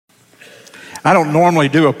I don't normally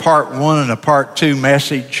do a part one and a part two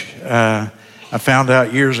message. I found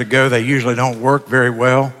out years ago they usually don't work very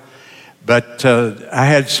well. But I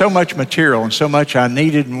had so much material and so much I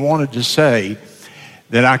needed and wanted to say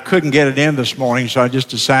that I couldn't get it in this morning, so I just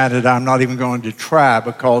decided I'm not even going to try,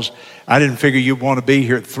 because I didn't figure you'd want to be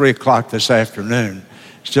here at 3 o'clock this afternoon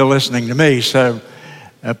still listening to me. So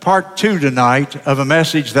part two tonight of a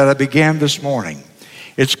message that I began this morning.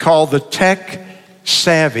 It's called the Tech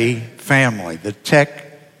Savvy Family. The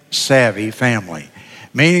Tech Savvy Family,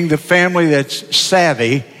 meaning the family that's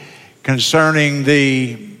savvy concerning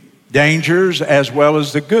the dangers as well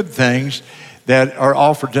as the good things that are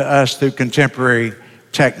offered to us through contemporary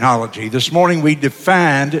technology. This morning we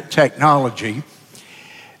defined technology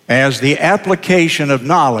as the application of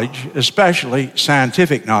knowledge, especially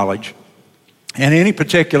scientific knowledge, in any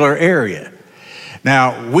particular area.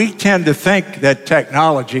 Now, we tend to think that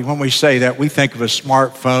technology, when we say that, we think of a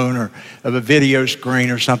smartphone or of a video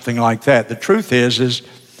screen or something like that. The truth is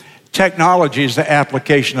technology is the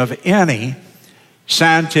application of any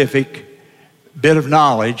scientific bit of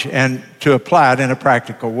knowledge and to apply it in a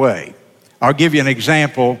practical way. I'll give you an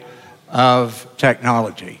example of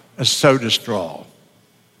technology, a soda straw.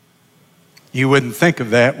 You wouldn't think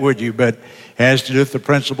of that, would you? But it has to do with the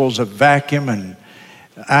principles of vacuum, and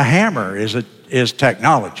a hammer is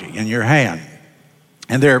technology in your hand.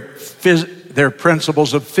 And there are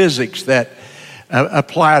principles of physics that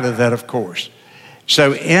apply to that, of course.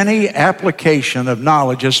 So any application of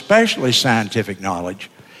knowledge, especially scientific knowledge,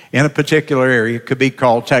 in a particular area could be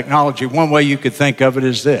called technology. One way you could think of it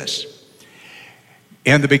is this.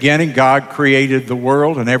 In the beginning, God created the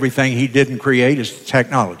world, and everything he didn't create is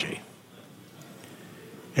technology.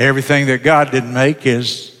 Everything that God didn't make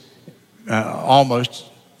is almost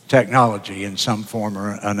technology in some form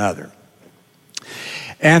or another.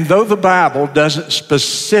 And though the Bible doesn't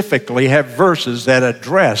specifically have verses that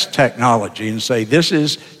address technology and say this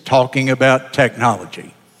is talking about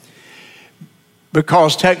technology,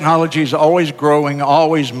 because technology is always growing,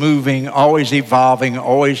 always moving, always evolving,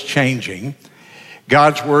 always changing,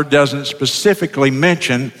 God's Word doesn't specifically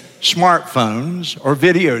mention smartphones or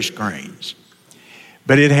video screens.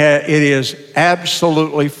 But it is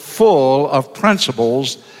absolutely full of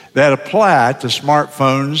principles that apply to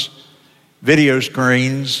smartphones, video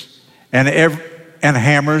screens, and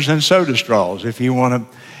hammers and soda straws, if you want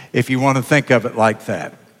to think of it like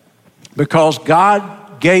that. Because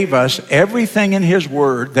God gave us everything in His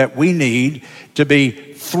Word that we need to be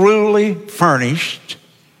thoroughly furnished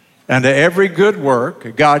unto every good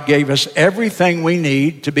work. God gave us everything we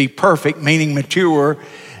need to be perfect, meaning mature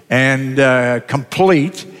and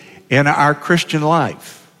complete in our Christian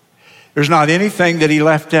life. There's not anything that He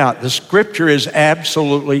left out. The Scripture is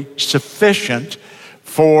absolutely sufficient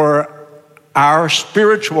for our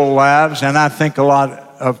spiritual lives, and I think a lot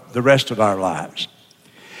of the rest of our lives.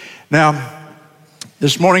 Now,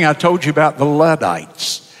 this morning I told you about the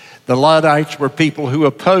Luddites. The Luddites were people who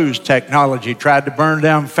opposed technology, tried to burn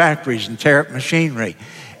down factories and tear up machinery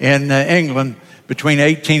in England between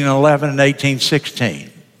 1811 and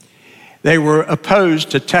 1816. They were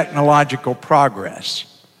opposed to technological progress.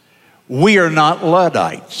 We are not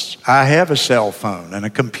Luddites. I have a cell phone and a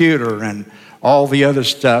computer and all the other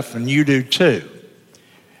stuff, and you do too.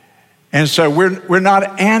 And so we're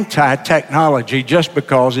not anti-technology just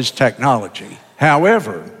because it's technology.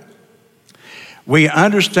 However, we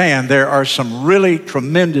understand there are some really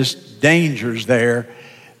tremendous dangers there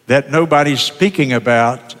that nobody's speaking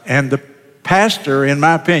about, and the pastor, in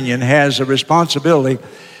my opinion, has a responsibility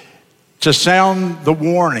to sound the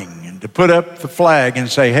warning and to put up the flag and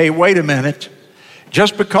say, hey, wait a minute.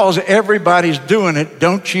 Just because everybody's doing it,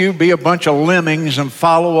 don't you be a bunch of lemmings and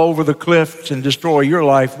follow over the cliffs and destroy your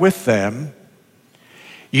life with them.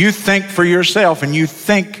 You think for yourself, and you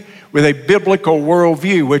think with a biblical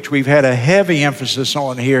worldview, which we've had a heavy emphasis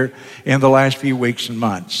on here in the last few weeks and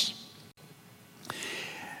months.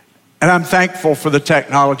 And I'm thankful for the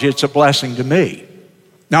technology. It's a blessing to me,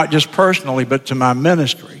 not just personally, but to my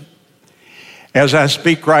ministry. As I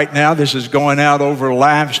speak right now, this is going out over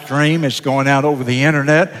live stream. It's going out over the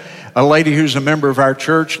internet. A lady who's a member of our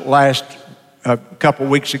church a couple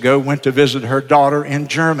weeks ago went to visit her daughter in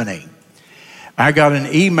Germany. I got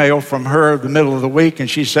an email from her in the middle of the week, and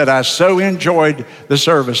she said, I so enjoyed the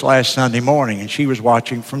service last Sunday morning, and she was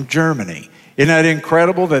watching from Germany. Isn't that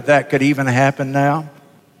incredible that could even happen now?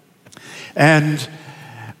 And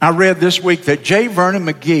I read this week that J. Vernon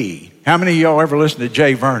McGee, how many of y'all ever listened to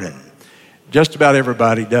J. Vernon? Just about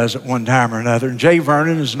everybody does at one time or another. And J.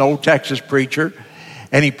 Vernon is an old Texas preacher,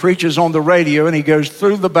 and he preaches on the radio, and he goes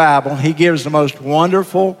through the Bible. He gives the most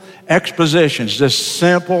wonderful expositions, just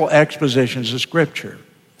simple expositions of Scripture.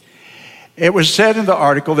 It was said in the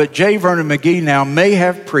article that J. Vernon McGee now may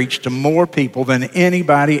have preached to more people than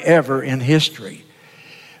anybody ever in history,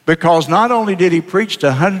 because not only did he preach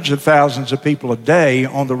to hundreds of thousands of people a day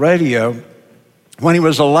on the radio when he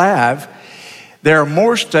was alive, there are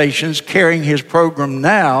more stations carrying his program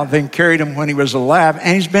now than carried him when he was alive,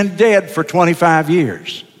 and he's been dead for 25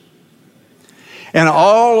 years. And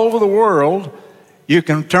all over the world, you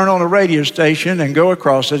can turn on a radio station and go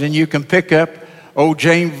across it, and you can pick up old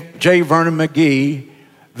J. Vernon McGee.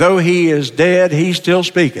 Though he is dead, he still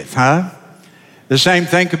speaketh, huh? The same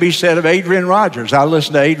thing could be said of Adrian Rogers. I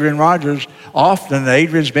listen to Adrian Rogers often.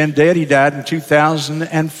 Adrian's been dead. He died in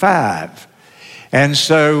 2005. And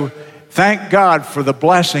so thank God for the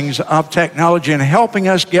blessings of technology and helping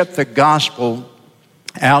us get the gospel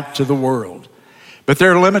out to the world. But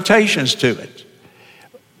there are limitations to it.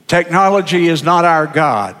 Technology is not our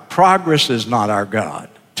God. Progress is not our God.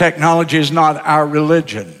 Technology is not our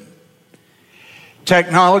religion.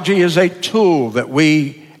 Technology is a tool that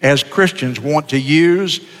we as Christians want to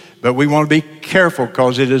use, but we want to be careful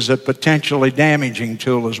because it is a potentially damaging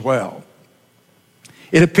tool as well.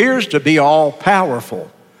 It appears to be all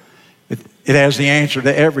powerful. It has the answer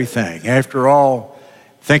to everything. After all,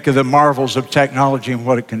 think of the marvels of technology and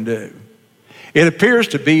what it can do. It appears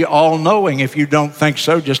to be all-knowing. If you don't think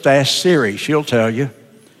so, just ask Siri. She'll tell you.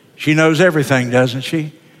 She knows everything, doesn't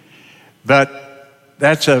she? But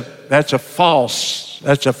that's a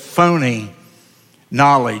phony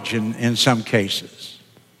knowledge in some cases.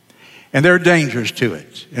 And there are dangers to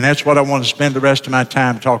it. And that's what I want to spend the rest of my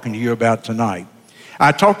time talking to you about tonight.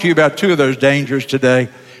 I talked to you about two of those dangers today.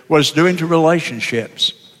 What it's doing to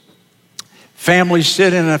relationships. Families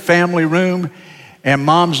sit in a family room, and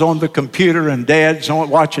mom's on the computer and dad's on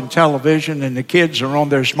watching television, and the kids are on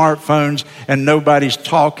their smartphones, and nobody's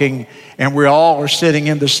talking, and we all are sitting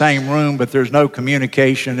in the same room, but there's no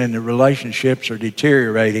communication, and the relationships are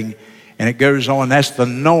deteriorating, and it goes on. That's the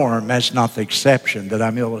norm. That's not the exception that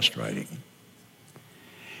I'm illustrating.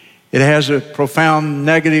 It has a profound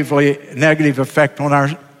negative effect on our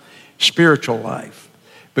spiritual life,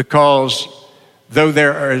 because though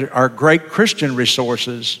there are great Christian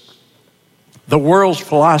resources, the world's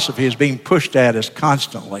philosophy is being pushed at us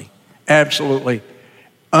constantly, absolutely,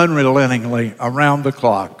 unrelentingly, around the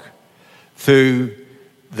clock through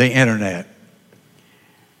the internet.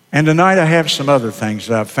 And tonight I have some other things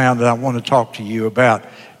that I've found that I want to talk to you about,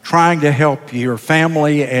 trying to help your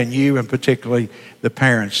family and you, and particularly the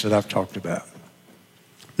parents that I've talked about.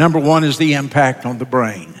 Number one is the impact on the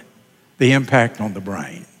brain. The impact on the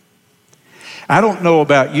brain. I don't know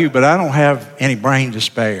about you, but I don't have any brain to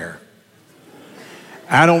spare.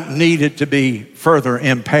 I don't need it to be further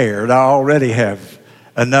impaired. I already have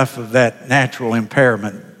enough of that natural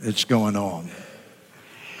impairment that's going on.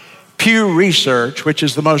 Pew Research, which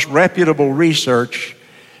is the most reputable research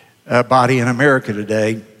body in America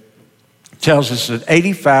today, tells us that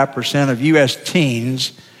 85% of U.S.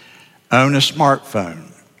 teens own a smartphone.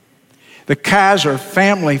 The Kaiser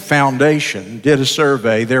Family Foundation did a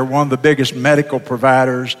survey. They're one of the biggest medical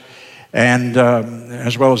providers, and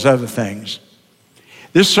as well as other things.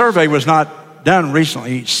 This survey was not done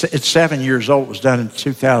recently. It's 7 years old. It was done in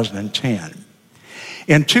 2010.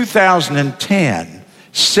 In 2010,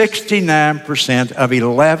 69% of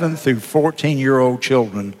 11 through 14-year-old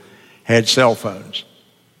children had cell phones.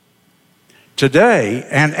 Today,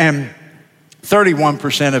 and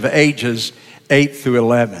 31% of ages 8 through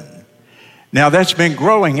 11. Now, that's been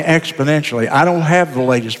growing exponentially. I don't have the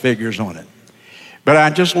latest figures on it. But I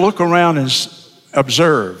just look around and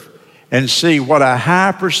observe and see what a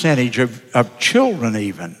high percentage of children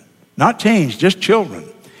even, not teens, just children,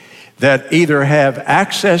 that either have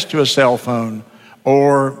access to a cell phone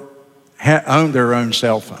or own their own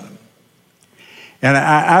cell phone. And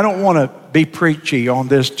I don't want to be preachy on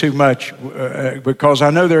this too much because I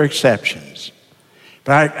know there are exceptions.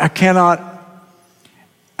 But I cannot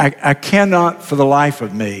for the life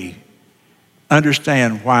of me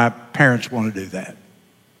understand why parents want to do that.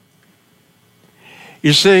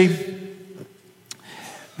 You see,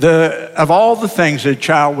 of all the things that a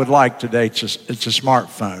child would like today, it's a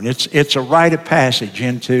smartphone. It's a rite of passage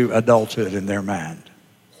into adulthood in their mind.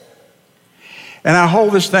 And I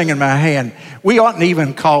hold this thing in my hand. We oughtn't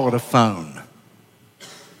even call it a phone.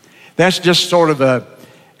 That's just sort of a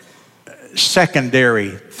secondary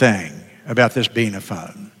thing about this being a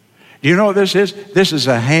phone. Do you know what this is? This is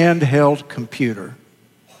a handheld computer.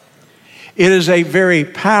 It is a very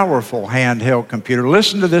powerful handheld computer.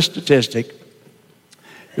 Listen to this statistic.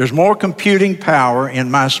 There's more computing power in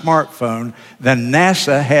my smartphone than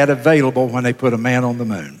NASA had available when they put a man on the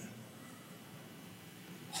moon.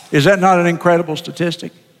 Is that not an incredible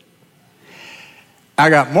statistic? I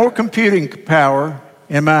got more computing power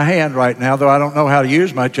in my hand right now, though I don't know how to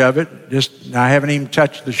use much of it. I haven't even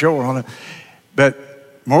touched the shore on it. But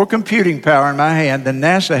more computing power in my hand than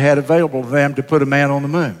NASA had available to them to put a man on the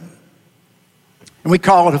moon. And we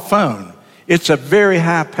call it a phone. It's a very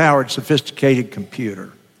high-powered, sophisticated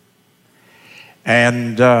computer.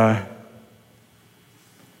 And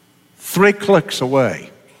 3 clicks away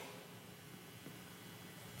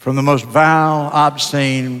from the most vile,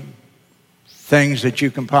 obscene things that you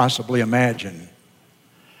can possibly imagine.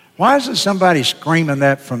 Why isn't somebody screaming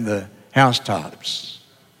that from the housetops?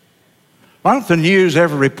 Why don't the news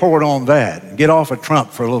ever report on that and get off of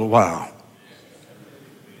Trump for a little while?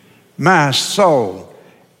 My soul.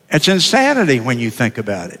 It's insanity when you think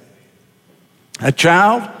about it. A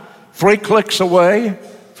child 3 clicks away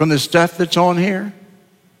from the stuff that's on here.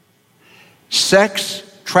 Sex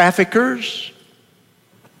traffickers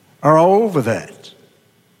are all over that.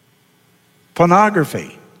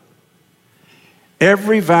 Pornography.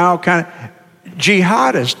 Every vile kind of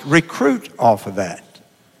jihadists recruit off of that.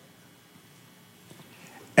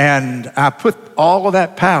 And I put all of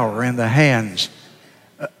that power in the hands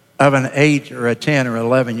of an 8 or a 10 or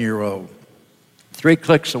 11-year-old. 3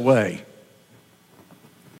 clicks away.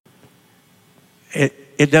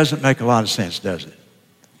 It doesn't make a lot of sense, does it?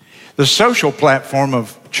 The social platform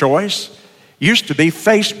of choice used to be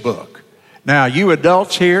Facebook. Now, you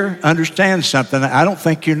adults here understand something I don't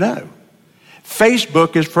think you know.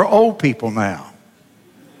 Facebook is for old people now.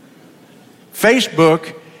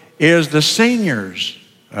 Facebook is the seniors'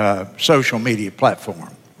 social media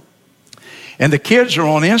platform. And the kids are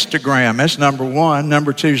on Instagram. That's number 1.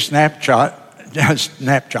 Number 2, Snapchat.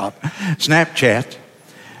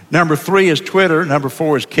 Number 3 is Twitter. Number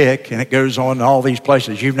 4 is Kick. And it goes on to all these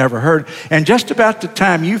places you've never heard. And just about the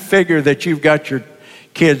time you figure that you've got your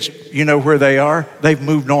kids, you know where they are, they've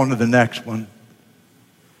moved on to the next one.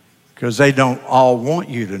 Because they don't all want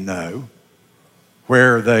you to know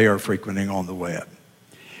where they are frequenting on the web.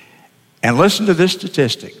 And listen to this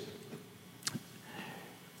statistic.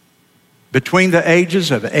 Between the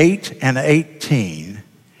ages of 8 and 18,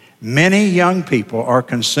 many young people are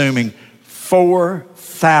consuming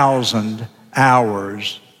 4,000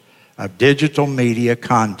 hours of digital media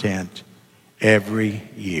content every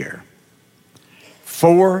year.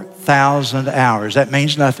 4,000 hours. That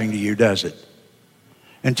means nothing to you, does it?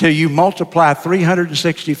 Until you multiply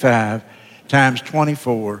 365 times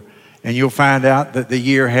 24, and you'll find out that the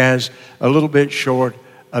year has a little bit short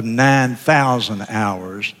of 9,000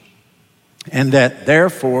 hours, and that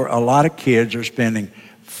therefore a lot of kids are spending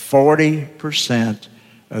 40%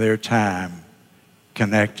 of their time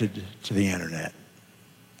connected to the internet.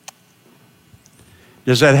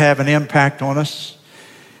 Does that have an impact on us?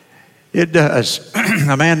 It does.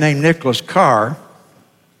 A man named Nicholas Carr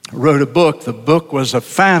wrote a book. The book was a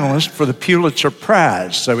finalist for the Pulitzer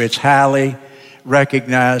Prize, so it's highly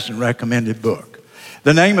recognized and recommended book.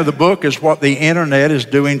 The name of the book is What the Internet is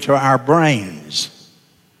Doing to Our Brains.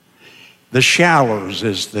 The Shallows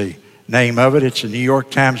is the name of it. It's a New York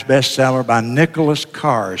Times bestseller by Nicholas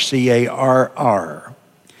Carr, C-A-R-R.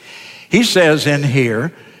 He says in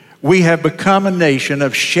here, we have become a nation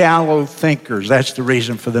of shallow thinkers. That's the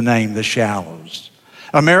reason for the name, The Shallows.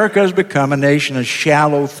 America has become a nation of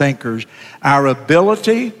shallow thinkers. Our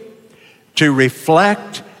ability to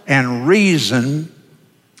reflect and reason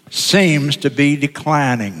seems to be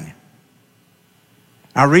declining.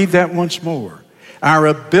 I'll read that once more. Our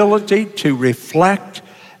ability to reflect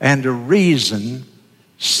and to reason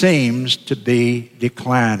seems to be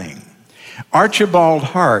declining. Archibald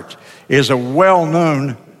Hart is a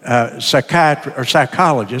well-known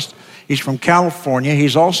psychologist. He's from California.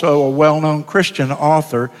 He's also a well-known Christian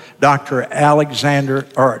author, Dr.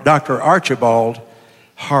 Archibald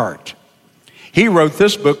Hart. He wrote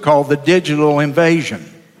this book called The Digital Invasion.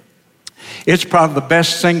 It's probably the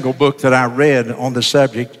best single book that I read on the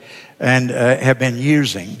subject and have been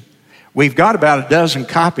using. We've got about a dozen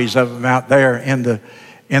copies of them out there in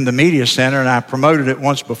the media center, and I promoted it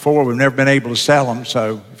once before. We've never been able to sell them,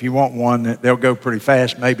 so if you want one, they'll go pretty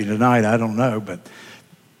fast, maybe tonight, I don't know. But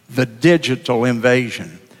The Digital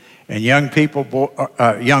Invasion. And young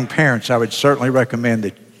parents, I would certainly recommend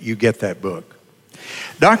that you get that book.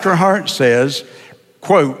 Dr. Hart says,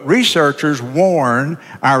 quote, researchers warn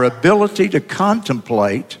our ability to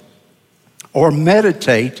contemplate or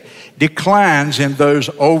meditate declines in those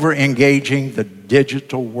over-engaging the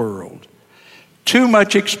digital world. Too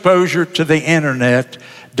much exposure to the internet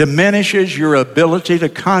diminishes your ability to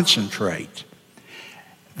concentrate.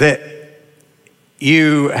 That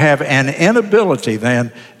you have an inability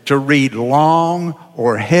then to read long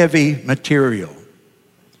or heavy material.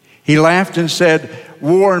 He laughed and said,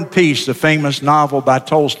 War and Peace, the famous novel by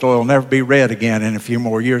Tolstoy, will never be read again in a few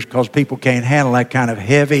more years because people can't handle that kind of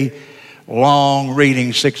heavy, long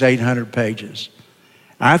reading, 600-800 pages.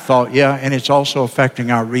 I thought, yeah, and it's also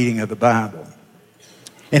affecting our reading of the Bible.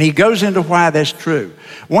 And he goes into why that's true.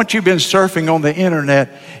 Once you've been surfing on the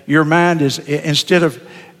internet, your mind is, instead of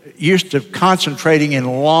used to concentrating in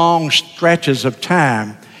long stretches of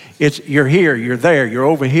time, you're here, you're there, you're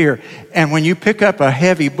over here. And when you pick up a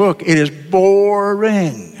heavy book, it is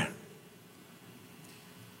boring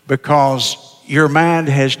because your mind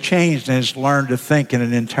has changed and has learned to think in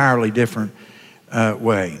an entirely different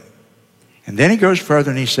way. And then he goes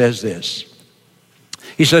further and he says this.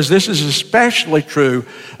 He says, this is especially true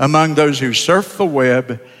among those who surf the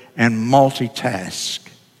web and multitask.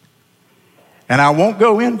 And I won't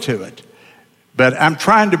go into it, but I'm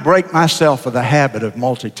trying to break myself of the habit of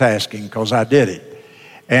multitasking because I did it.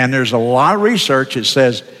 And there's a lot of research that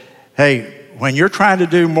says, hey, when you're trying to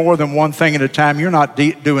do more than one thing at a time, you're not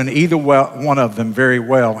doing either one of them very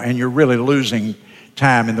well, and you're really losing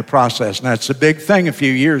time in the process. Now, it's a big thing a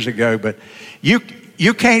few years ago, but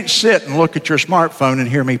you can't sit and look at your smartphone and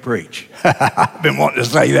hear me preach. I've been wanting to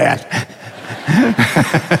say that.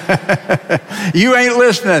 You ain't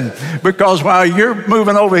listening because while you're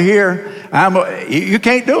moving over here, you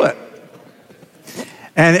can't do it.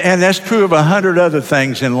 And that's true of 100 other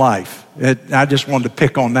things in life. I just wanted to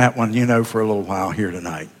pick on that one, for a little while here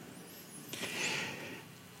tonight.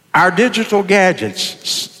 Our digital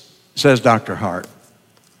gadgets, says Dr. Hart,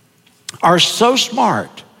 are so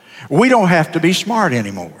smart, we don't have to be smart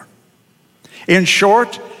anymore. In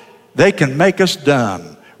short, they can make us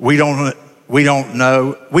dumb. We don't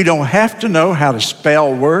have to know how to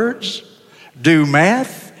spell words, do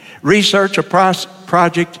math, research a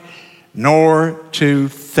project, nor to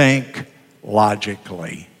think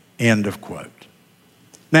logically. End of quote.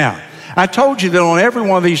 Now, I told you that on every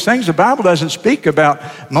one of these things, the Bible doesn't speak about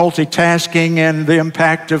multitasking and the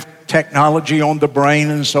impact of technology on the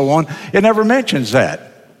brain and so on. It never mentions that.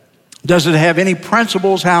 Does it have any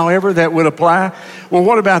principles, however, that would apply? Well,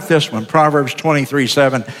 what about this one? Proverbs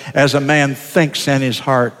 23:7, as a man thinks in his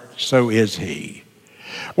heart, so is he.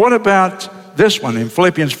 What about this one? In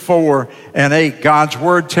Philippians 4:8, God's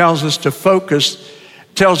word tells us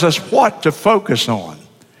what to focus on.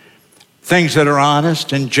 Things that are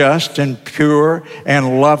honest and just and pure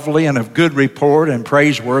and lovely and of good report and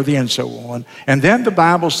praiseworthy and so on. And then the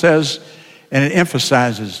Bible says, and it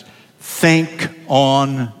emphasizes, think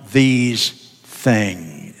on these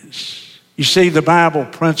things. You see, the Bible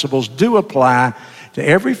principles do apply to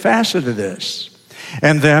every facet of this.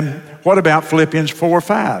 And then what about Philippians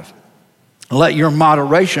 4:5? Let your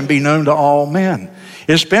moderation be known to all men.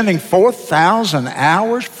 Is spending 4,000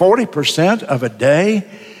 hours, 40% of a day,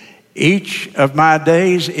 each of my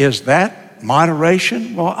days, is that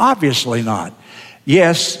moderation? Well, obviously not.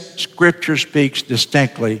 Yes, Scripture speaks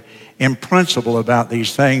distinctly in principle about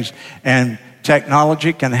these things, and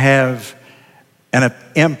technology can have an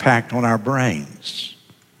impact on our brains.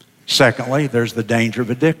 Secondly, there's the danger of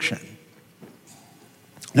addiction.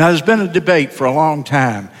 Now, there's been a debate for a long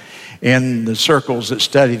time in the circles that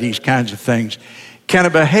study these kinds of things. Can a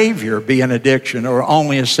behavior be an addiction or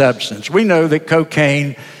only a substance? We know that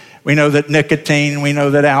cocaine, we know that nicotine, we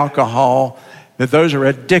know that alcohol, that those are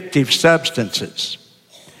addictive substances.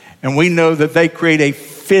 And we know that they create a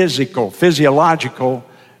physiological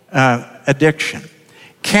addiction.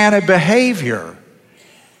 Can a behavior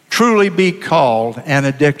truly be called an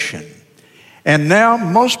addiction? And now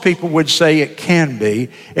most people would say it can be,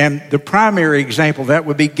 and the primary example of that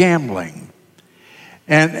would be gambling.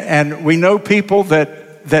 And we know people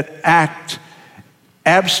that act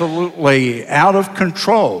absolutely out of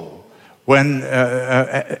control when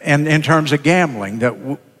and in terms of gambling.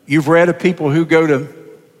 That you've read of people who go to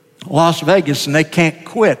Las Vegas and they can't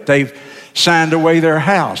quit. They've signed away their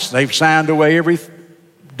house. They've signed away every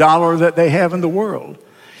dollar that they have in the world.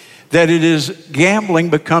 That it is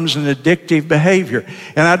gambling becomes an addictive behavior.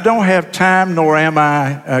 And I don't have time, nor am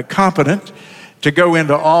I competent to go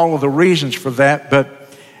into all of the reasons for that, but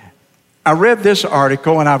I read this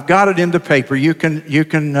article, and I've got it in the paper. You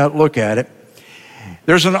can look at it.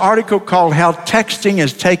 There's an article called How Texting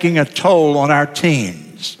is Taking a Toll on Our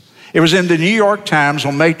Teens. It was in the New York Times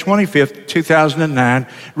on May 25th, 2009,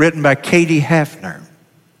 written by Katie Hafner.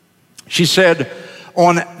 She said,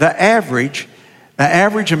 on the average, The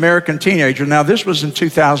average American teenager, now this was in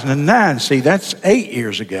 2009, see, that's 8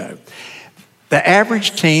 years ago. The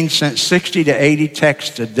average teen sent 60 to 80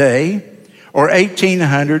 texts a day, or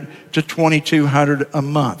 1,800 to 2,200 a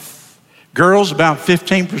month. Girls, about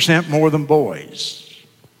 15% more than boys.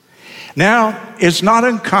 Now, it's not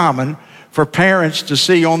uncommon for parents to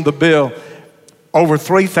see on the bill over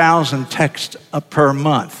 3,000 texts per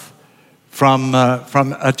month from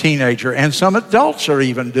a teenager, and some adults are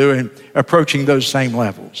even approaching those same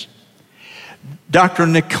levels. Dr.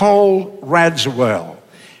 Nicole Radziwill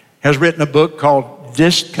has written a book called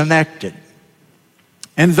Disconnected.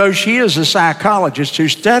 And though she is a psychologist who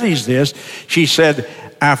studies this, she said,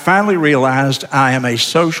 I finally realized I am a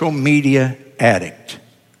social media addict.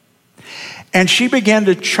 And she began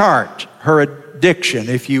to chart her addiction,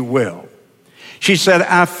 if you will. She said,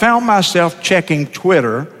 I found myself checking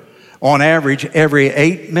Twitter on average every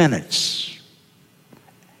 8 minutes,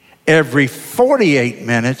 every 48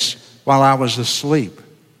 minutes while I was asleep.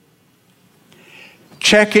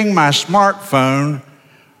 Checking my smartphone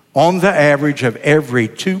on the average of every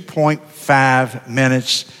 2.5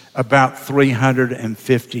 minutes, about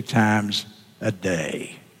 350 times a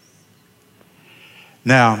day.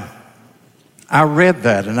 Now, I read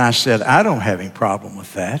that and I said, I don't have any problem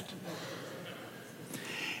with that.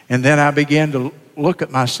 And then I began to look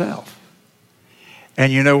at myself.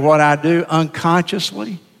 And you know what I do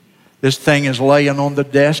unconsciously? This thing is laying on the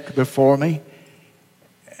desk before me,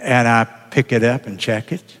 and I pick it up and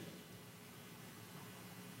check it.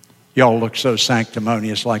 Y'all look so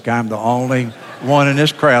sanctimonious, like I'm the only one in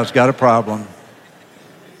this crowd's got a problem.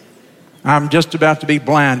 I'm just about to be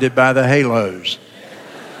blinded by the halos.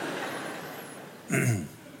 And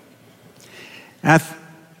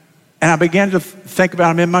I began to think about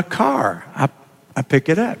them in my car. I pick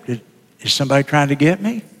it up. Is somebody trying to get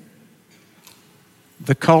me?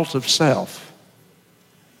 The cult of self.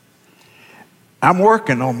 I'm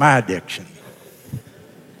working on my addiction.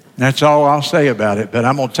 That's all I'll say about it. But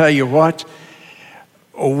I'm going to tell you what,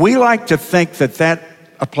 we like to think that that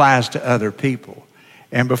applies to other people.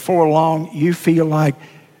 And before long, you feel like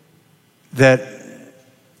that,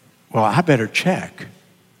 well, I better check.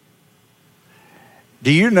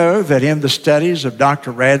 Do you know that in the studies of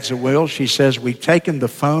Dr. Radziwill, she says we've taken the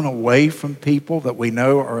phone away from people that we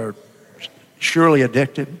know are surely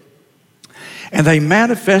addicted, and they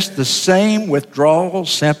manifest the same withdrawal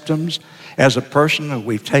symptoms as a person that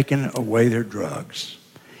we've taken away their drugs.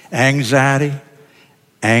 Anxiety,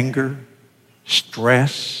 anger,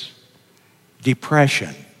 stress,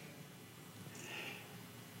 depression.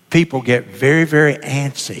 People get very, very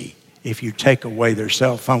antsy if you take away their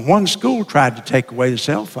cell phone. One school tried to take away the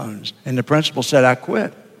cell phones, and the principal said, I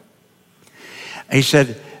quit. He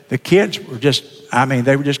said the kids were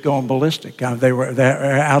they were just going ballistic. They were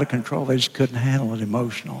out of control. They just couldn't handle it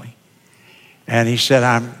emotionally. And he said,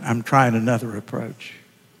 I'm trying another approach.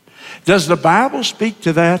 Does the Bible speak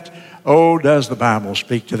to that? Oh, does the Bible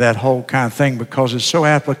speak to that whole kind of thing? Because it's so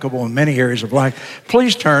applicable in many areas of life.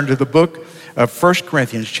 Please turn to the book of 1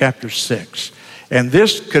 Corinthians chapter 6. And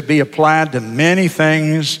this could be applied to many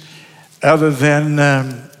things other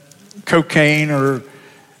than cocaine or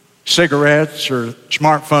cigarettes or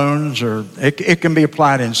smartphones, or it can be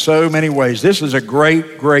applied in so many ways. This is a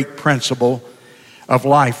great, great principle of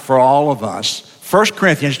life for all of us. 1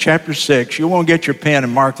 Corinthians chapter 6, you want to get your pen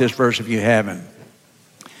and mark this verse if you haven't.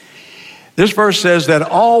 This verse says that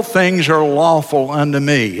all things are lawful unto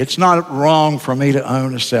me. It's not wrong for me to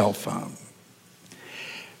own a cell phone.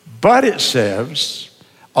 But it says,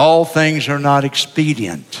 all things are not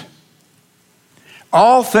expedient.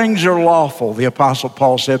 All things are lawful, the Apostle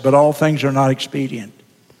Paul said, but all things are not expedient.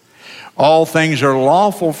 All things are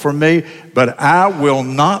lawful for me, but I will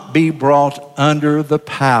not be brought under the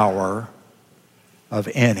power of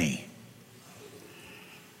any.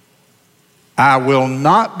 I will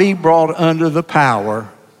not be brought under the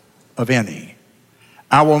power of any.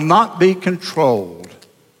 I will not be controlled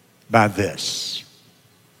by this.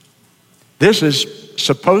 This is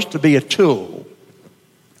supposed to be a tool.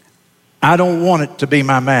 I don't want it to be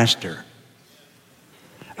my master.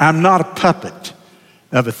 I'm not a puppet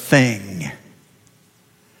of a thing.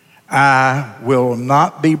 I will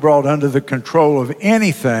not be brought under the control of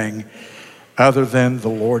anything other than the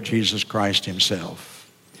Lord Jesus Christ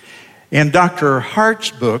himself. In Dr. Hart's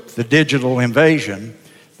book, The Digital Invasion,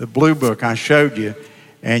 the blue book I showed you,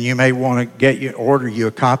 and you may want to order you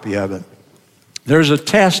a copy of it, there's a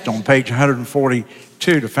test on page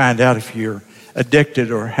 142 to find out if you're addicted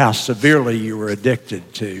or how severely you were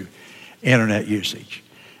addicted to internet usage.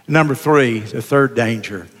 Number 3, the third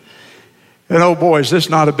danger. And oh boy, is this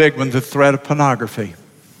not a big one, the threat of pornography.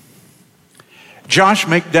 Josh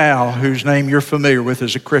McDowell, whose name you're familiar with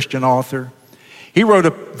as a Christian author, he wrote a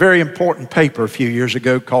very important paper a few years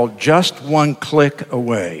ago called Just One Click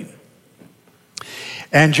Away.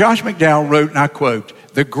 And Josh McDowell wrote, and I quote,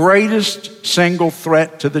 "The greatest single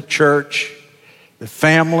threat to the church, the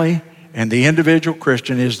family, and the individual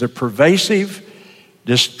Christian is the pervasive,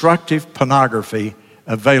 destructive pornography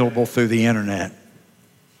available through the internet."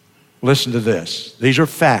 Listen to this. These are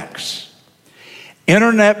facts.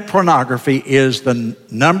 Internet pornography is the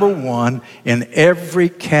number one in every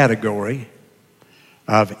category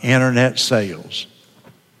of internet sales.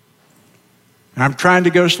 I'm trying to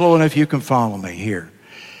go slow enough you can follow me here.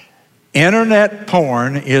 Internet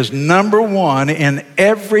porn is number one in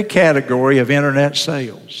every category of internet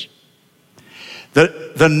sales.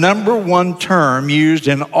 The number one term used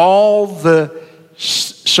in all the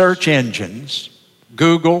search engines,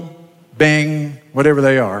 Google, Bing, whatever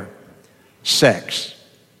they are, sex.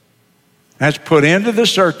 That's put into the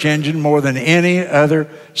search engine more than any other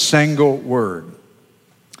single word.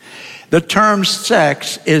 The term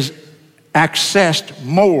sex is accessed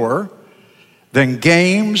more than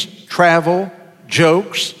games, travel,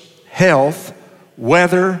 jokes, health,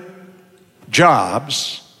 weather,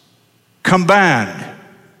 jobs combined.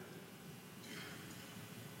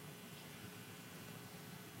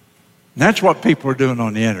 And that's what people are doing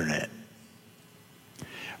on the internet.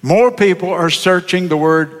 More people are searching the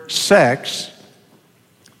word sex,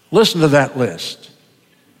 listen to that list,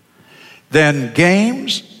 than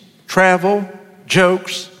games, travel,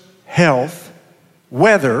 jokes, health,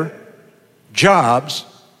 weather, jobs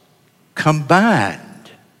combined.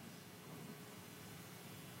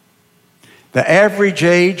 The average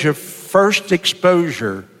age of first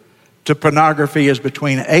exposure to pornography is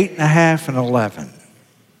between 8.5 and 11.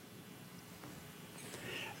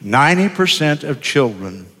 90% of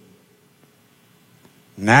children,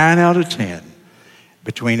 9 out of 10,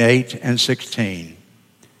 between 8 and 16,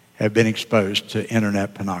 have been exposed to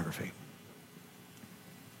internet pornography.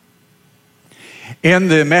 In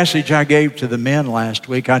the message I gave to the men last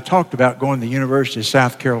week, I talked about going to the University of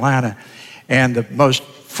South Carolina, and the most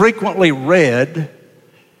frequently read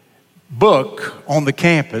book on the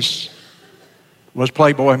campus was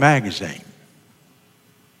Playboy magazine.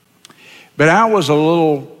 But I was a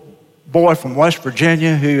little boy from West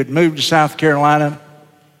Virginia who had moved to South Carolina.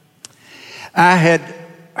 I had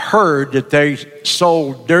heard that they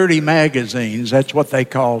sold dirty magazines, that's what they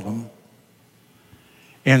called them,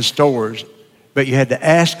 in stores, but you had to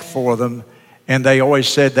ask for them, and they always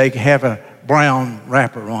said they have a brown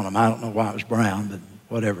wrapper on them. I don't know why it was brown, but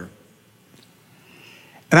whatever.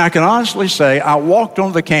 And I can honestly say I walked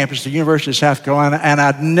onto the campus of the University of South Carolina, and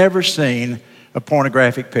I'd never seen a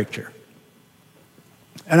pornographic picture.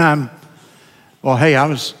 And I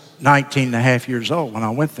was 19 and a half years old when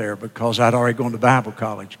I went there because I'd already gone to Bible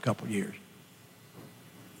college a couple of years.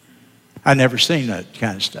 I'd never seen that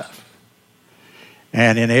kind of stuff.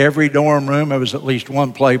 And in every dorm room, there was at least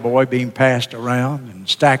one Playboy being passed around, and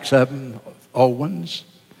stacks of them, old ones,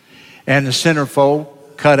 and the centerfold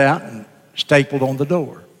cut out and stapled on the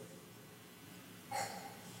door.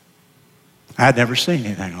 I'd never seen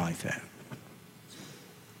anything like that.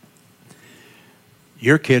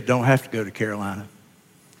 Your kid don't have to go to Carolina.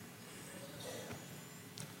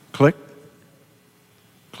 Click,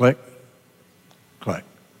 click, click.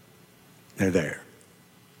 They're there.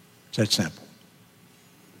 It's that simple.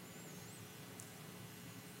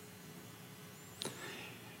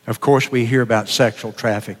 Of course, we hear about sexual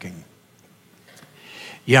trafficking.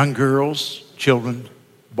 Young girls, children,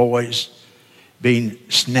 boys being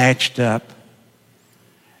snatched up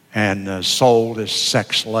and sold as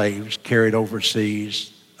sex slaves, carried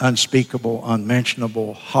overseas. Unspeakable,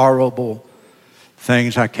 unmentionable, horrible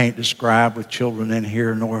things I can't describe with children in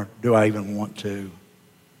here, nor do I even want to.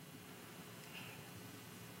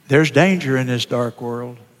 There's danger in this dark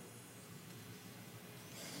world.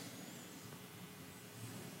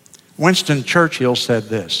 Winston Churchill said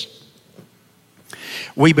this: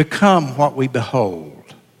 "We become what we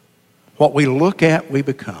behold. What we look at, we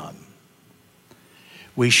become.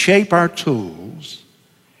 We shape our tools,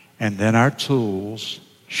 and then our tools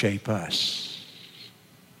shape us."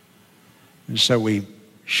 And so we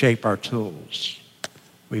shape our tools.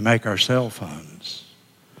 We make our cell phones.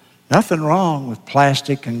 Nothing wrong with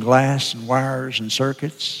plastic and glass and wires and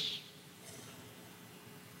circuits.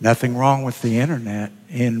 Nothing wrong with the internet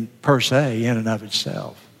per se, in and of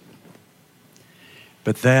itself.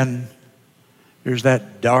 But then there's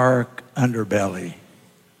that dark underbelly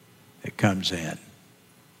that comes in.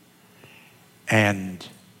 And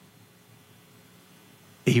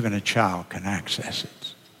even a child can access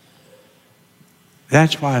it.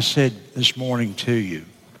 That's why I said this morning to you,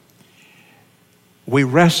 we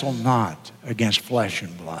wrestle not against flesh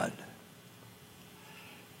and blood,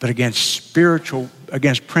 but against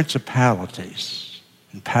principalities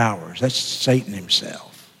and powers. That's Satan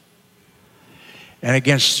himself. And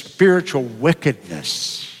against spiritual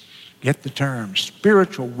wickedness. Get the term,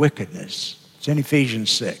 spiritual wickedness. It's in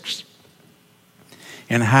Ephesians 6.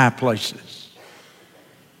 In high places.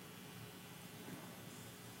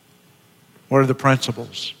 What are the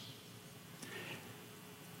principles?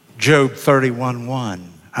 Job 31:1.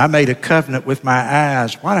 I made a covenant with my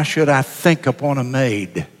eyes. Why should I think upon a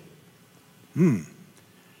maid?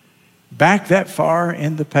 Back that far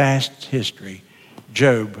in the past history,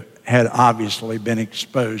 Job had obviously been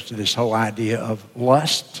exposed to this whole idea of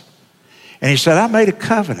lust. And he said, I made a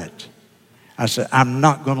covenant. I said, I'm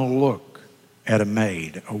not going to look at a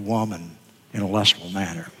maid, a woman, in a lustful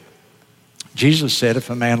manner. Jesus said if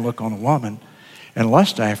a man look on a woman and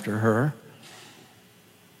lust after her,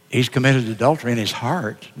 he's committed adultery in his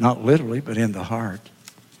heart, not literally, but in the heart.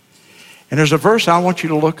 And there's a verse I want you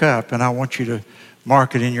to look up, and I want you to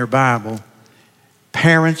mark it in your Bible.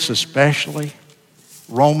 Parents especially,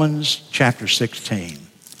 Romans chapter 16.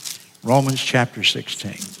 Romans chapter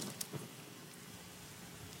 16.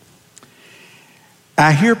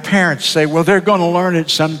 I hear parents say, well, they're going to learn it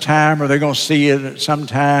sometime, or they're going to see it at some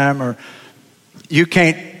time, or you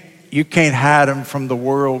can't hide them from the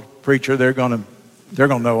world, preacher. They're going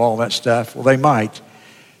to know all that stuff. Well, they might.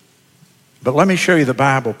 But let me show you the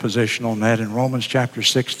Bible position on that in Romans chapter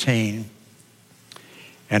 16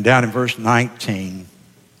 and down in verse 19.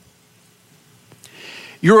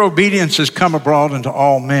 Your obedience has come abroad unto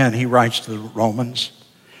all men, he writes to the Romans.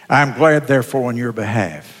 I am glad, therefore, on your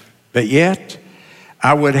behalf. But yet,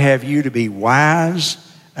 I would have you to be wise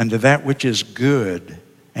unto that which is good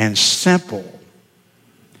and simple.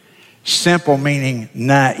 Simple meaning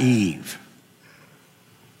naive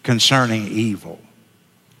concerning evil.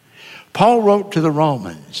 Paul wrote to the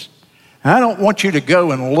Romans, I don't want you to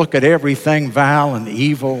go and look at everything vile and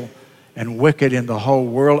evil and wicked in the whole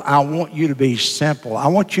world. I want you to be simple. I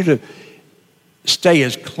want you to stay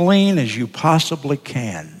as clean as you possibly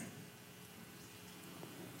can.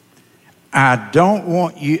 I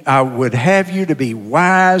would have you to be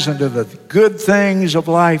wise unto the good things of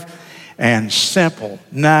life and simple,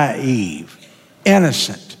 naive,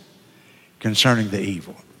 innocent concerning the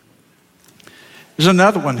evil. There's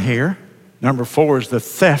another one here. Number 4 is the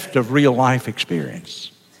theft of real life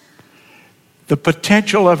experience. The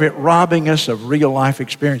potential of it robbing us of real life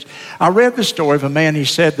experience. I read the story of a man, he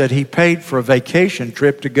said that he paid for a vacation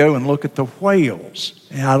trip to go and look at the whales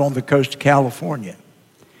out on the coast of California.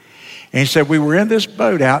 And he said, we were in this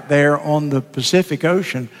boat out there on the Pacific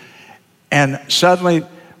Ocean, and suddenly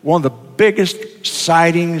one of the biggest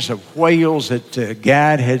sightings of whales that a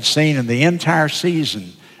guide had seen in the entire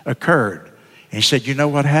season occurred. And he said, you know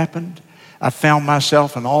what happened? I found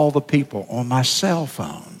myself and all the people on my cell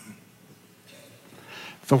phone.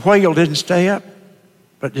 The whale didn't stay up,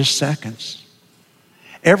 but just seconds.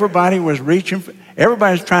 Everybody was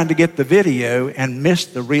trying to get the video and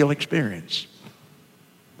missed the real experience.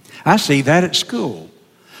 I see that at school.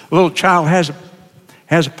 A little child has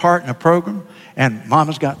a part in a program, and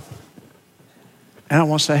mama's got, and I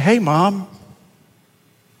want to say, hey, Mom,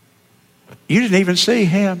 you didn't even see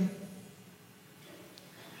him.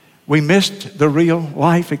 We missed the real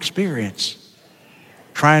life experience.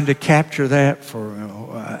 Trying to capture that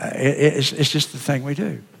it's just the thing we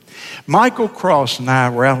do. Michael Cross and I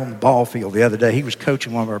were out on the ball field the other day. He was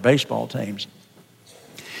coaching one of our baseball teams.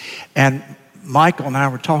 And Michael and I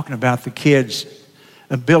were talking about the kids'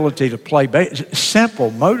 ability to play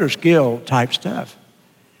simple motor skill type stuff.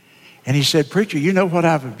 And he said, preacher, you know what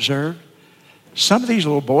I've observed? Some of these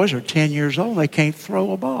little boys are 10 years old. They can't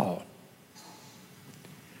throw a ball.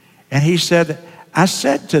 And he said, I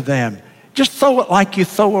said to them, just throw it like you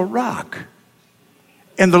throw a rock.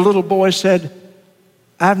 And the little boy said,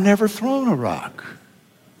 I've never thrown a rock.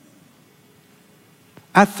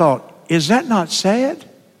 I thought, is that not sad?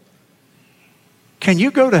 Can you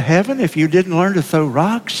go to heaven if you didn't learn to throw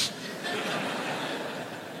rocks?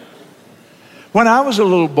 When I was a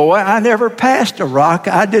little boy, I never passed a rock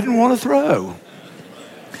I didn't want to throw.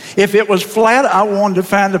 If it was flat, I wanted to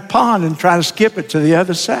find a pond and try to skip it to the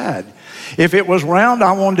other side. If it was round,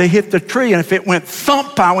 I wanted to hit the tree. And if it went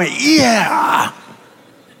thump, I went, yeah.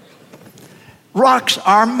 Rocks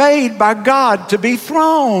are made by God to be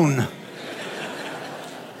thrown.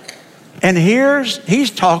 And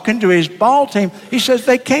he's talking to his ball team. He says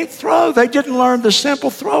they can't throw. They didn't learn the simple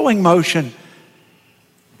throwing motion.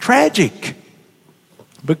 Tragic.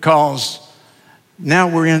 Because Now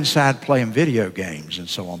we're inside playing video games and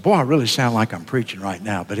so on. Boy, I really sound like I'm preaching right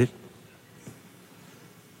now, and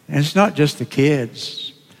it's not just the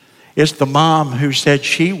kids. It's the mom who said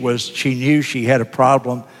she knew she had a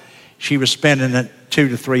problem. She was spending it 2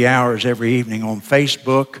 to 3 hours every evening on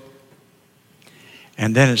Facebook.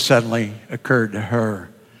 And then it suddenly occurred to her,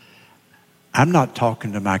 I'm not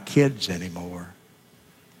talking to my kids anymore.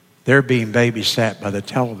 They're being babysat by the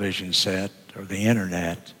television set or the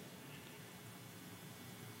internet.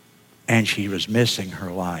 And she was missing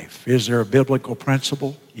her life. Is there a biblical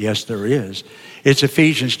principle? Yes, there is. It's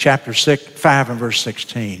Ephesians chapter 5 and verse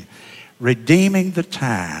 16. Redeeming the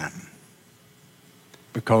time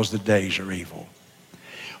because the days are evil.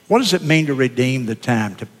 What does it mean to redeem the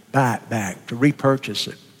time? To buy it back, to repurchase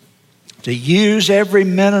it, to use every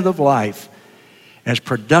minute of life as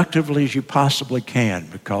productively as you possibly can,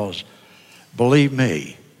 because believe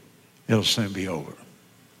me, it'll soon be over.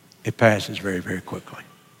 It passes very, very quickly.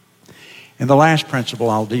 And the last principle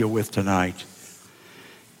I'll deal with tonight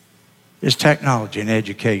is technology and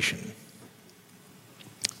education.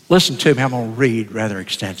 Listen to me, I'm going to read rather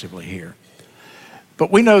extensively here.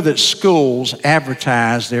 But we know that schools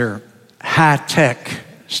advertise their high-tech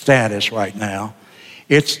status right now.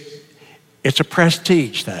 It's a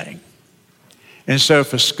prestige thing. And so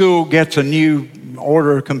if a school gets a new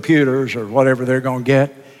order of computers or whatever they're going to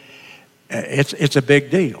get, it's a big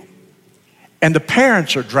deal. And the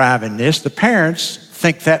parents are driving this. The parents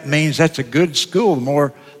think that means that's a good school.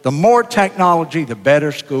 The more technology, the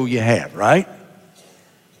better school you have, right?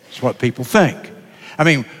 That's what people think. I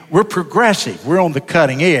mean, we're progressive. We're on the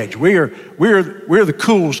cutting edge. We're the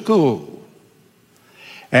cool school.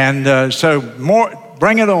 And so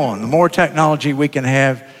bring it on. The more technology we can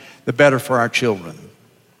have, the better for our children.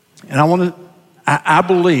 And I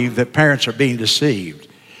believe that parents are being deceived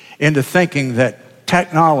into thinking that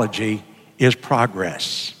technology is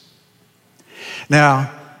progress.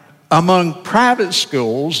 Now, among private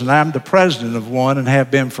schools, and I'm the president of one and have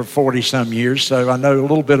been for 40-some years, so I know a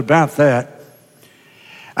little bit about that.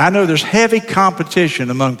 I know there's heavy competition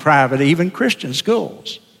among private, even Christian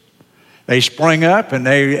schools. They spring up and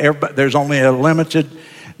there's only a limited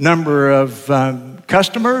number of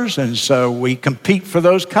customers, and so we compete for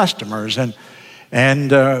those customers, and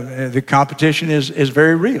the competition is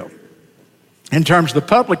very real. In terms of the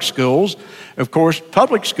public schools, of course,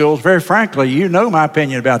 public schools, very frankly, you know my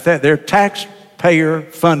opinion about that. They're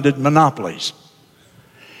taxpayer-funded monopolies.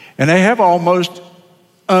 And they have almost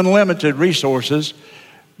unlimited resources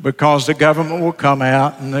because the government will come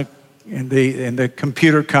out and the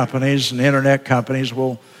computer companies and the internet companies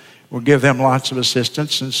will give them lots of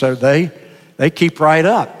assistance, and so they keep right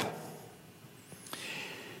up.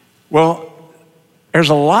 Well, there's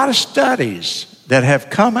a lot of studies that have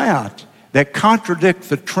come out that contradict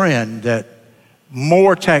the trend that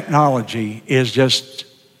more technology is just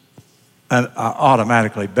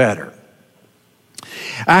automatically better.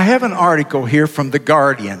 I have an article here from The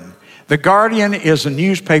Guardian. The Guardian is a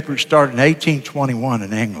newspaper that started in 1821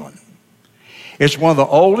 in England. It's one of the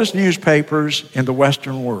oldest newspapers in the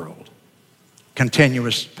Western world,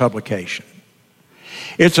 continuous publication.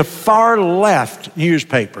 It's a far left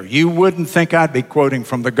newspaper. You wouldn't think I'd be quoting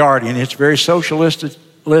from The Guardian. It's very socialistic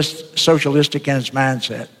in its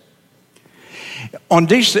mindset. In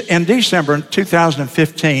December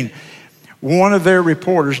 2015, one of their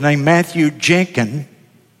reporters named Matthew Jenkins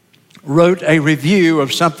wrote a review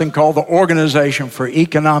of something called the Organization for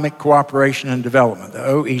Economic Cooperation and Development, the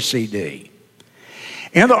OECD.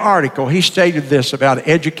 In the article, he stated this about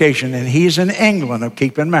education, and he's in England.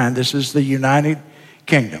 Keep in mind, this is the United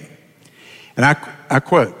Kingdom. And I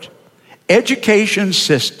quote, "Education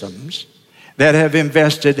systems that have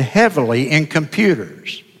invested heavily in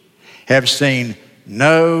computers have seen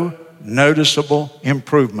no noticeable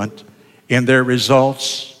improvement in their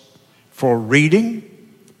results for reading,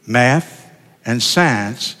 math, and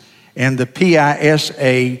science in the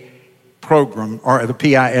PISA program or the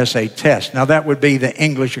PISA test." Now that would be the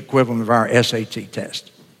English equivalent of our SAT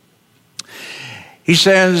test. He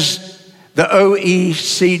says the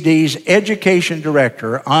OECD's education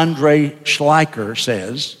director, Andre Schleicher,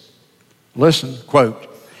 says, listen, quote,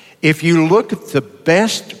 "If you look at the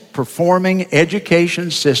best performing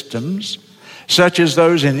education systems, such as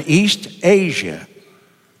those in East Asia,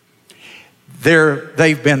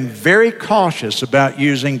 they've been very cautious about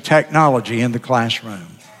using technology in the classroom.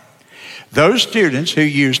 Those students who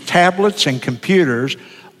use tablets and computers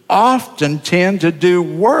often tend to do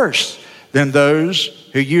worse than those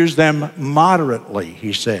who use them moderately,"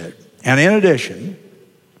 he said. And in addition,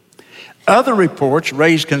 other reports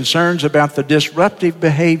raise concerns about the disruptive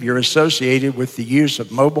behavior associated with the use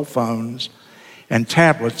of mobile phones and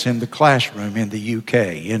tablets in the classroom in the UK,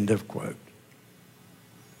 end of quote.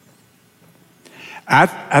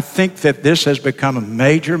 I think that this has become a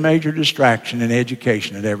major, major distraction in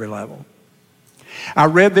education at every level. I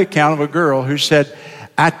read the account of a girl who said,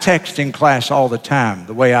 I text in class all the time.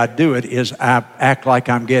 The way I do it is I act like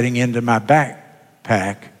I'm getting into my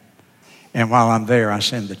backpack, and while I'm there, I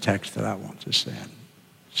send the text that I want to send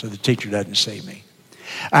so the teacher doesn't see me.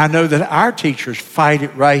 I know that our teachers fight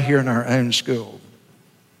it right here in our own school.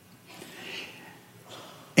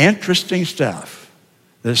 Interesting stuff.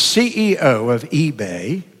 The CEO of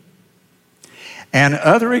eBay and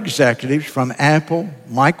other executives from Apple,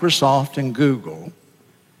 Microsoft, and Google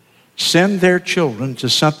send their children to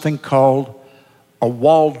something called a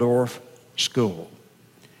Waldorf school.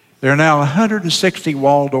 There are now 160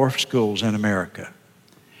 Waldorf schools in America.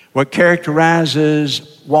 What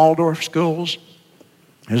characterizes Waldorf schools?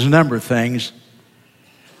 There's a number of things,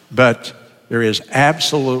 but there is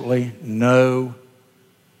absolutely no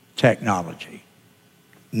technology.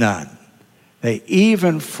 None. They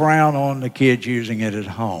even frown on the kids using it at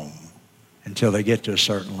home until they get to a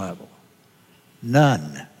certain level.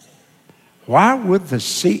 None. Why would the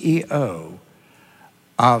CEO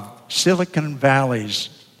of Silicon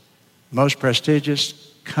Valley's most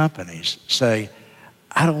prestigious companies say,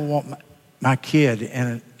 I don't want my kid in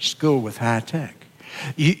a school with high tech?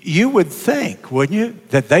 You would think, wouldn't you,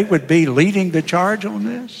 that they would be leading the charge on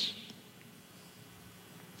this?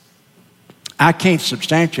 I can't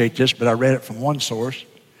substantiate this, but I read it from one source,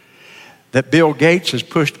 that Bill Gates has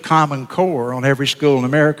pushed Common Core on every school in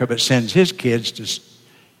America, but sends his kids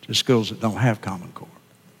to schools that don't have Common Core.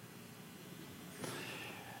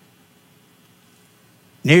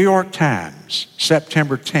 New York Times,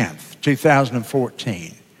 September 10th,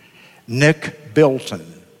 2014. Nick Bilton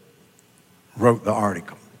wrote the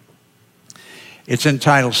article. It's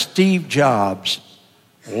entitled, Steve Jobs,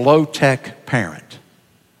 Low-Tech Parent.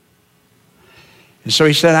 And so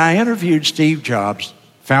he said, I interviewed Steve Jobs,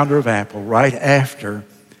 founder of Apple, right after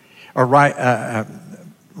the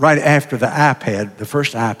iPad, the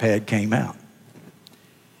first iPad came out.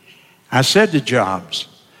 I said to Jobs,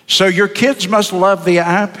 so your kids must love the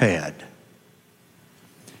iPad.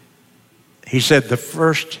 He said the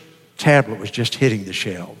first tablet was just hitting the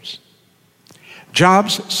shelves.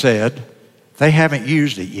 Jobs said, they haven't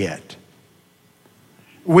used it yet.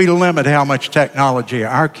 We limit how much technology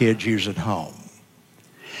our kids use at home.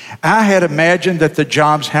 I had imagined that the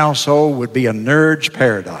Jobs household would be a nerd's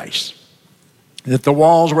paradise, that the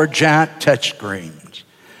walls were giant touchscreens.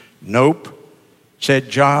 Nope, said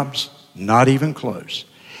Jobs, not even close.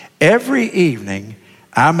 Every evening,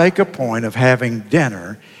 I make a point of having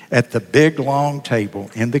dinner at the big long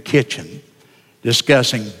table in the kitchen,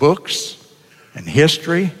 discussing books and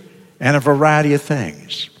history and a variety of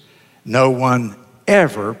things. No one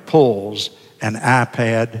ever pulls an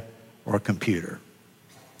iPad or a computer.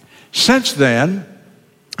 Since then,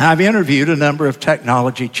 I've interviewed a number of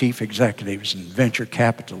technology chief executives and venture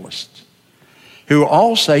capitalists who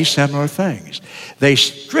all say similar things. They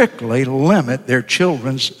strictly limit their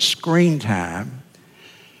children's screen time,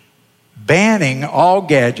 banning all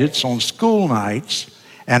gadgets on school nights,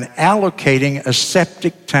 and allocating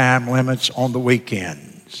aseptic time limits on the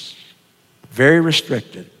weekends. Very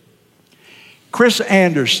restricted. Chris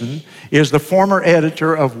Anderson is the former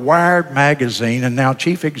editor of Wired magazine and now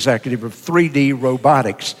chief executive of 3D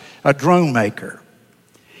Robotics, a drone maker.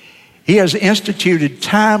 He has instituted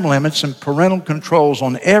time limits and parental controls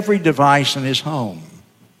on every device in his home.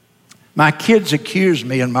 My kids accuse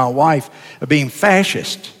me and my wife of being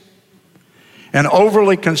fascist and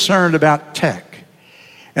overly concerned about tech.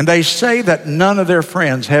 And they say that none of their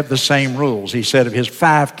friends have the same rules, he said of his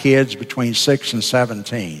 5 kids between 6 and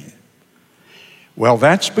 17. Well,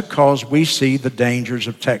 that's because we see the dangers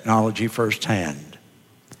of technology firsthand.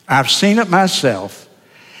 I've seen it myself.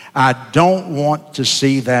 I don't want to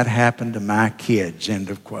see that happen to my kids, end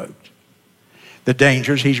of quote. The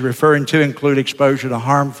dangers he's referring to include exposure to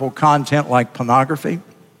harmful content like pornography,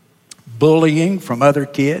 bullying from other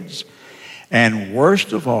kids, and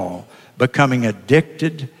worst of all, becoming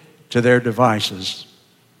addicted to their devices,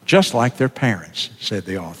 just like their parents, said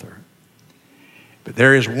the author. But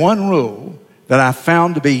there is one rule that I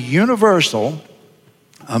found to be universal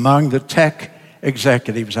among the tech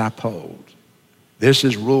executives I polled. This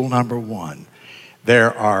is rule number 1.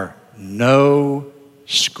 There are no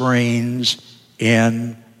screens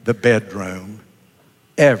in the bedroom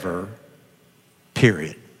ever,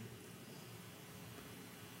 period.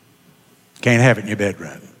 Can't have it in your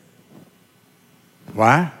bedroom.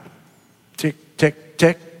 Why? Tick, tick,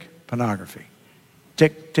 tick, pornography.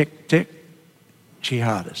 Tick, tick, tick,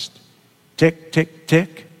 jihadist. Tick, tick,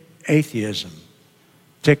 tick. Atheism.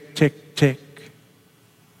 Tick, tick, tick.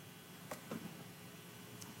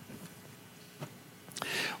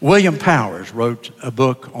 William Powers wrote a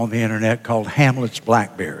book on the internet called Hamlet's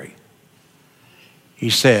Blackberry. He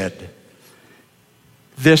said,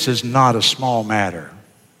 "This is not a small matter.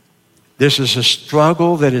 This is a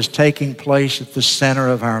struggle that is taking place at the center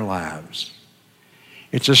of our lives.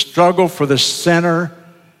 It's a struggle for the center.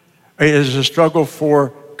 It is a struggle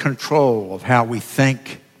for control of how we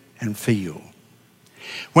think and feel.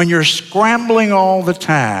 When you're scrambling all the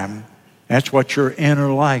time, that's what your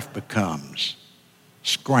inner life becomes.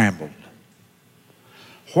 Scrambled.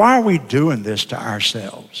 Why are we doing this to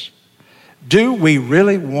ourselves? Do we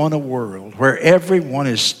really want a world where everyone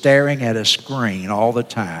is staring at a screen all the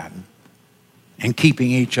time and keeping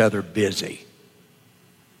each other busy?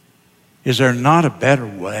 Is there not a better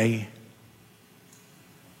way?"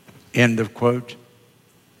 End of quote.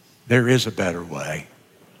 There is a better way.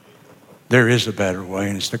 There is a better way,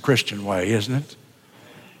 and it's the Christian way, isn't it?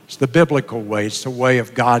 It's the biblical way. It's the way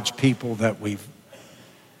of God's people that we've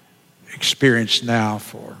experienced now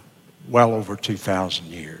for well over 2,000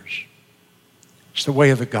 years. It's the way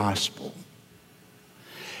of the gospel.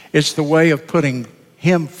 It's the way of putting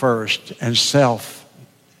Him first and self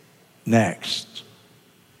next.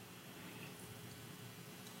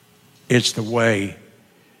 It's the way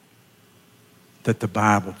that the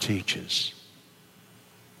Bible teaches.